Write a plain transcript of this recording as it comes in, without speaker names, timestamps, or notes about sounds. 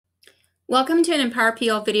Welcome to an Empower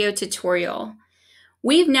PL video tutorial.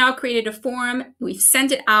 We've now created a form, we've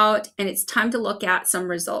sent it out, and it's time to look at some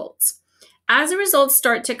results. As the results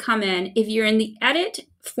start to come in, if you're in the edit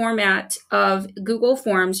format of Google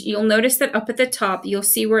Forms, you'll notice that up at the top, you'll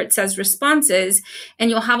see where it says responses, and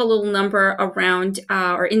you'll have a little number around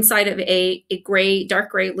or inside of a dark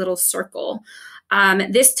gray little circle.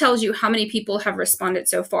 This tells you how many people have responded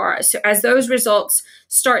so far. So as those results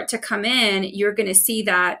start to come in, you're going to see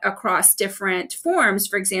that across different forms.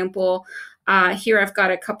 For example, here I've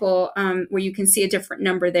got a couple where you can see a different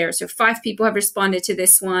number there. So 5 people have responded to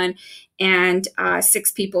this one and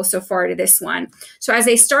 6 people so far to this one. So as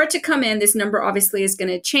they start to come in, this number obviously is going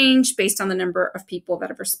to change based on the number of people that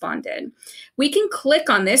have responded. We can click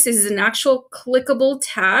on this. This is an actual clickable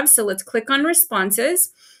tab. So let's click on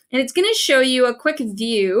responses. And it's going to show you a quick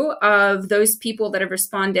view of those people that have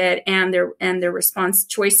responded, and their response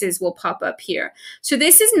choices will pop up here. So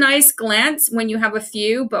this is a nice glance when you have a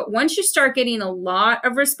few, but once you start getting a lot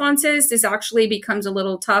of responses, this actually becomes a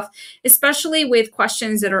little tough, especially with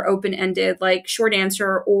questions that are open-ended, like short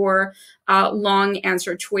answer or long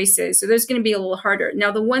answer choices. So there's going to be a little harder.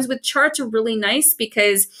 Now, the ones with charts are really nice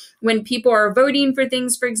because when people are voting for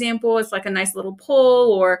things, for example, it's like a nice little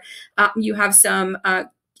poll, or you have some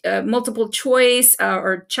multiple choice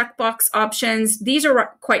or checkbox options. These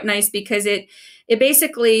are quite nice because it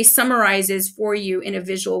basically summarizes for you in a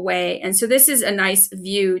visual way. And so this is a nice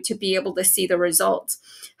view to be able to see the results.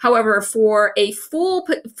 However, for a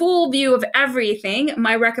full view of everything,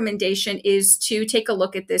 my recommendation is to take a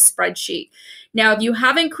look at this spreadsheet. Now, if you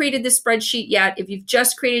haven't created the spreadsheet yet, if you've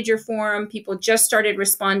just created your form, people just started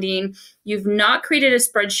responding, you've not created a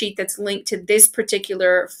spreadsheet that's linked to this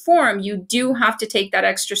particular form, you do have to take that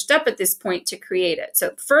extra step at this point to create it.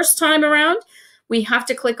 So first time around, we have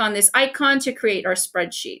to click on this icon to create our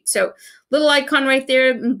spreadsheet. So little icon right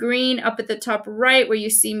there in green up at the top right where you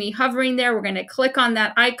see me hovering there, we're going to click on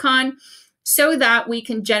that icon so that we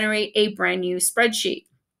can generate a brand new spreadsheet.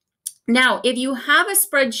 Now, if you have a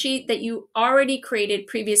spreadsheet that you already created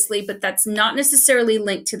previously, but that's not necessarily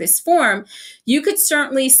linked to this form, you could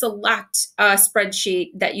certainly select a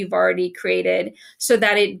spreadsheet that you've already created so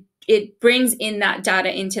that it brings in that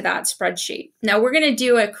data into that spreadsheet. Now we're going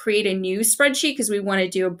to create a new spreadsheet because we want to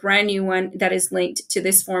do a brand new one that is linked to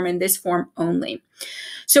this form and this form only.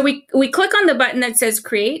 So we click on the button that says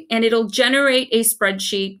create, and it'll generate a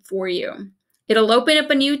spreadsheet for you. It'll open up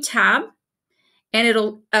a new tab, and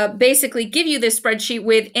it'll basically give you this spreadsheet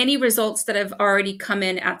with any results that have already come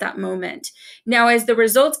in at that moment. Now, as the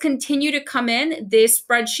results continue to come in, this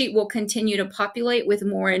spreadsheet will continue to populate with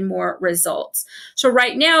more and more results. So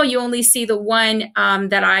right now, you only see the one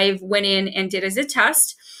that I've went in and did as a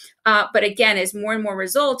test. But again, as more and more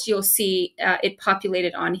results, you'll see it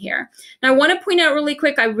populated on here. Now, I want to point out really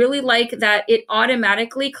quick, I really like that it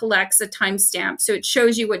automatically collects a timestamp. So it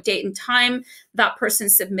shows you what date and time that person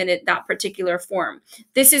submitted that particular form.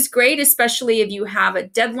 This is great, especially if you have a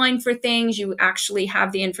deadline for things, you actually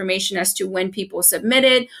have the information as to when people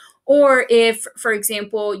submitted. Or if, for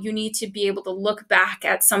example, you need to be able to look back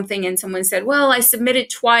at something and someone said, well, I submitted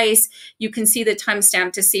twice, you can see the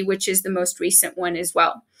timestamp to see which is the most recent one as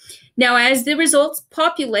well. Now, as the results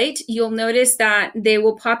populate, you'll notice that they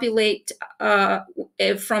will populate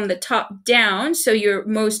from the top down. So your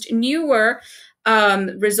most newer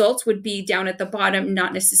results would be down at the bottom,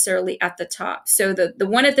 not necessarily at the top. So the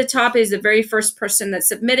one at the top is the very first person that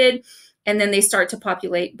submitted, and then they start to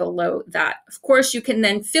populate below that. Of course, you can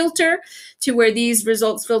then filter to where these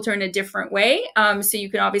results filter in a different way. So you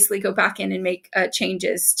can obviously go back in and make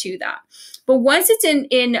changes to that. But once it's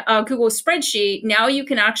in Google Spreadsheet, now you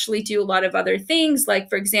can actually do a lot of other things. Like,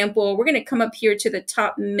 for example, we're going to come up here to the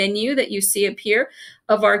top menu that you see up here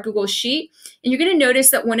of our Google Sheet. And you're going to notice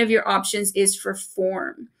that one of your options is for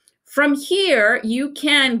form. From here, you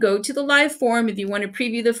can go to the live form if you want to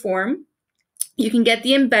preview the form. You can get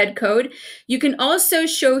the embed code. You can also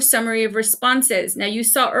show summary of responses. Now, you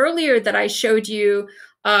saw earlier that I showed you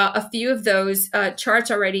a few of those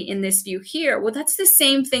charts already in this view here. Well, that's the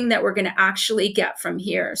same thing that we're going to actually get from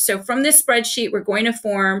here. So from this spreadsheet, we're going to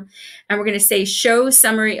form, and we're going to say show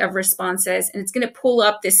summary of responses, and it's going to pull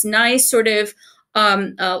up this nice sort of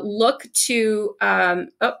look to,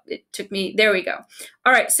 oh, it took me, there we go.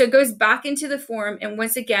 All right, so it goes back into the form, and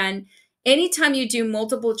once again, anytime you do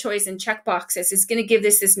multiple choice and check boxes, it's going to give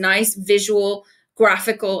this nice visual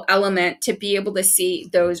graphical element to be able to see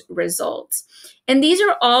those results. And these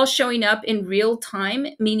are all showing up in real time,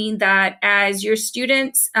 meaning that as your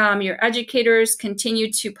students, your educators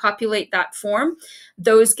continue to populate that form,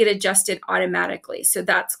 those get adjusted automatically. So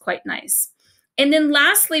that's quite nice. And then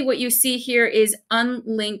lastly, what you see here is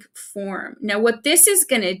unlink form. Now, what this is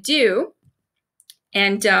going to do,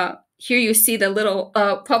 and here you see the little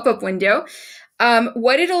pop-up window.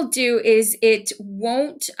 What it'll do is it'll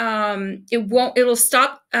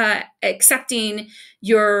stop accepting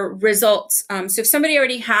your results. So if somebody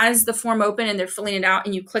already has the form open and they're filling it out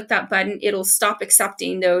and you click that button, it'll stop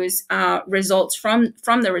accepting those results from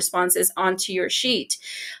the responses onto your sheet.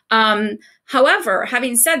 However,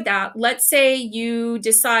 having said that, let's say you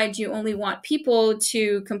decide you only want people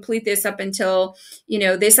to complete this up until,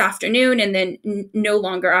 this afternoon and then no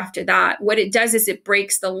longer after that. What it does is it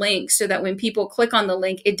breaks the link so that when people click on the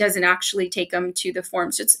link, it doesn't actually take them to the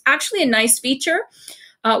form. So it's actually a nice feature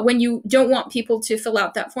when you don't want people to fill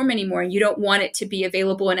out that form anymore. You don't want it to be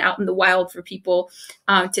available and out in the wild for people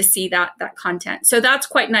to see that content. So that's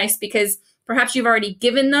quite nice because perhaps you've already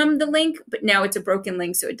given them the link, but now it's a broken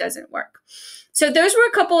link, so it doesn't work. So those were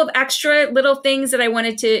a couple of extra little things that I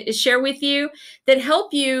wanted to share with you that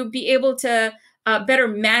help you be able to better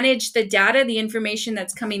manage the data, the information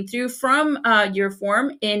that's coming through from your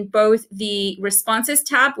form in both the responses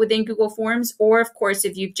tab within Google Forms, or of course,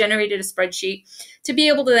 if you've generated a spreadsheet, to be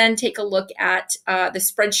able to then take a look at the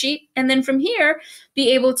spreadsheet. And then from here,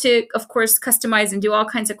 be able to, of course, customize and do all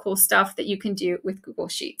kinds of cool stuff that you can do with Google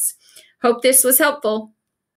Sheets. Hope this was helpful.